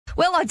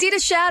Well, I did a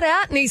shout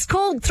out and he's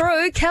called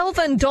through.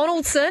 Calvin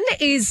Donaldson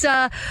is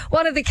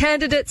one of the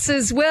candidates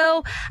as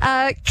well.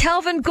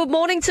 Calvin, good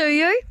morning to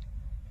you.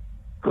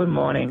 Good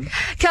morning.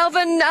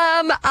 Calvin,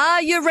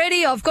 are you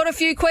ready? I've got a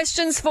few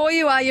questions for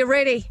you. Are you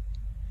ready?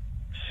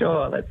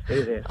 Sure, let's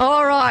do this.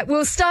 All right,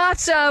 we'll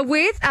start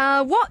with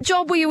what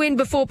job were you in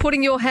before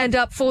putting your hand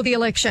up for the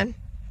election?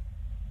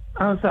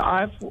 So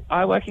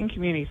I work in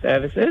community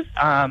services.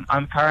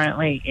 I'm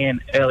currently in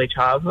early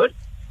childhood,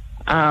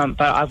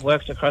 but I've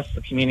worked across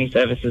the community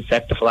services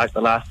sector for like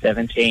the last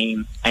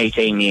 17,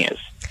 18 years.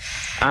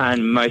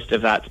 And most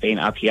of that's been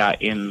up here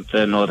in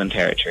the Northern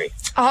Territory.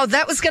 Oh,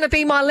 that was going to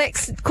be my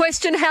next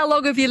question. How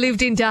long have you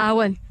lived in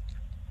Darwin?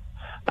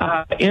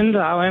 In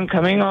Darwin,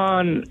 coming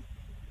on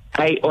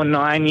 8 or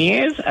 9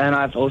 years, and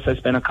I've also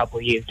spent a couple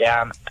of years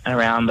down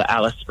around the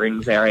Alice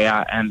Springs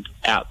area and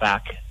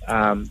outback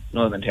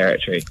Northern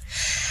Territory.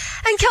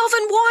 And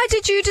Calvin, why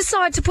did you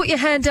decide to put your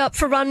hand up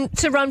to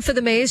run for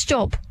the mayor's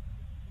job?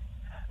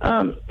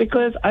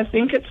 Because I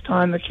think it's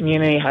time the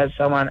community has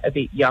someone a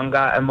bit younger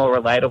and more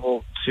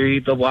relatable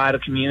to the wider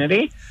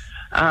community.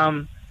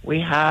 We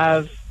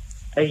have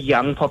a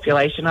young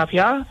population up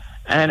here,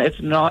 and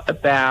it's not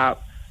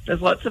about...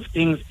 There's lots of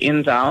things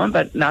in Darwin,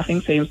 but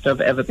nothing seems to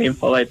have ever been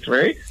followed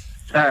through.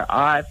 So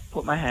I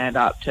put my hand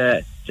up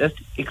to just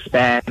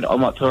expand on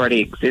what's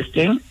already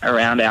existing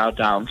around our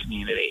Darwin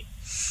community.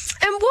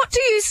 And what do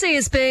you see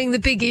as being the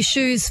big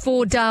issues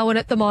for Darwin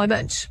at the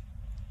moment?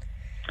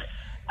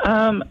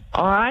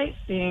 I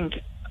think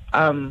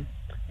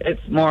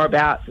it's more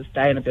about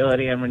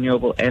sustainability and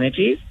renewable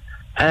energies,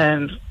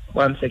 and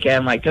once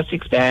again, like just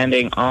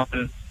expanding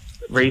on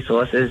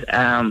resources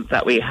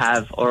that we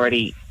have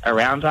already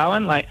around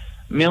Darwin, like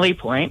Millie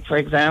Point, for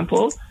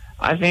example.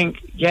 I think,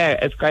 yeah,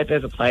 it's great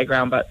there's a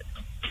playground, but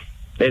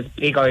there's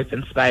big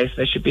open space.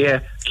 There should be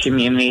a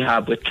community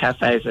hub with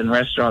cafes and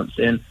restaurants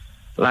and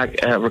like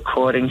a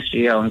recording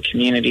studio and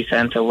community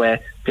centre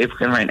where people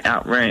can rent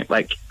out room,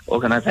 like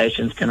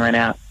organisations can rent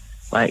out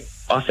like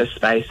office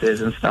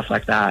spaces and stuff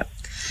like that,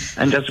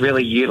 and just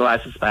really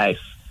utilise the space.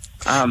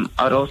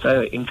 I'd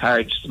also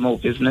encourage small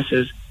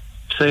businesses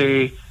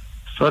to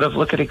sort of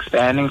look at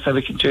expanding so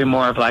we can do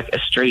more of like a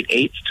street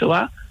eats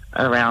tour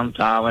around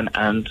Darwin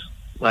and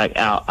like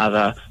our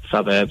other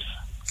suburbs.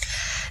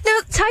 Now,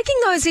 taking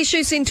those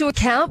issues into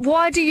account,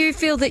 why do you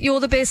feel that you're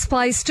the best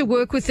place to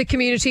work with the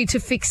community to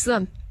fix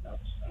them?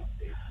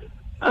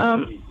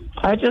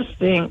 I just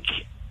think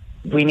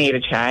we need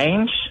a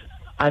change.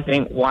 I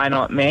think, why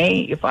not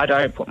me? If I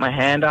don't put my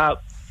hand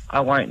up, I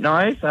won't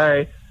know.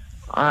 So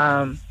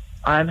I'm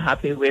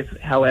happy with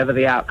however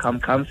the outcome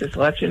comes this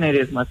election. It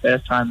is my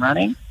first time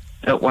running.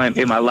 It won't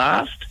be my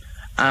last.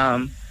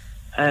 And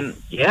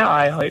yeah,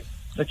 I hope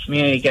the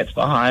community gets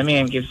behind me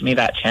and gives me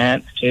that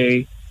chance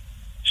to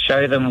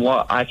show them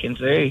what I can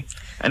do.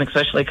 And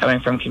especially coming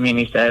from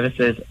community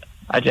services,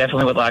 I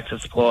definitely would like to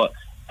support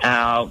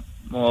our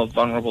more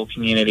vulnerable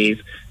communities,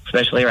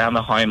 especially around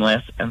the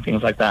homeless and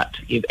things like that,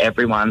 to give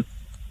everyone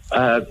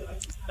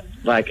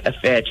like a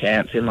fair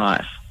chance in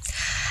life.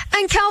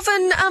 And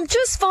Calvin,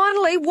 just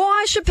finally,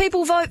 why should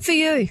people vote for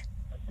you?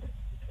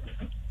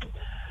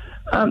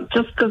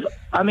 Just because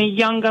I'm a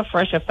younger,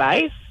 fresher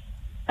face,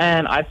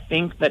 and I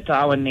think that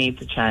Darwin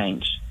needs a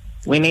change.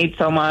 We need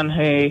someone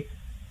who,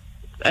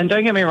 and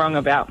don't get me wrong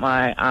about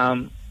my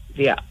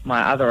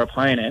my other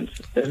opponents.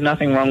 There's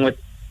nothing wrong with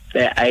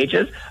their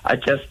ages. I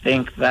just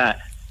think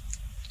that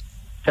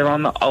they're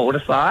on the older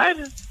side,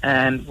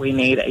 and we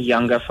need a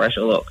younger,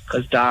 fresher look.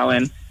 Because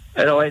Darwin,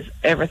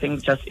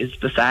 everything just is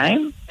the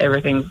same.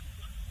 Everything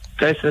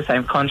goes to the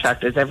same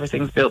contractors.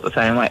 Everything's built the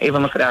same. Like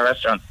even look at our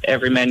restaurants.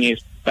 Every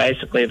menu's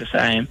basically the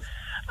same.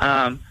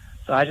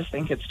 So I just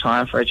think it's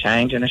time for a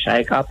change and a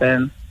shake-up,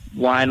 and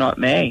why not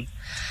me?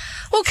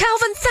 Well,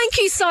 Calvin, thank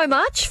you so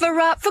much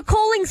for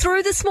calling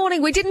through this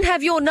morning. We didn't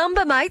have your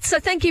number, mate, so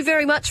thank you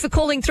very much for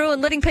calling through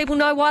and letting people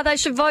know why they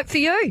should vote for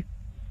you.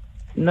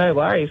 No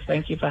worries.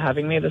 Thank you for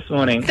having me this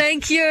morning.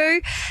 Thank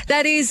you.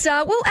 That is,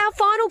 our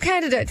final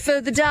candidate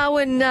for the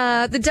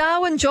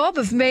Darwin job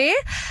of mayor,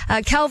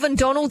 Calvin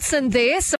Donaldson there. So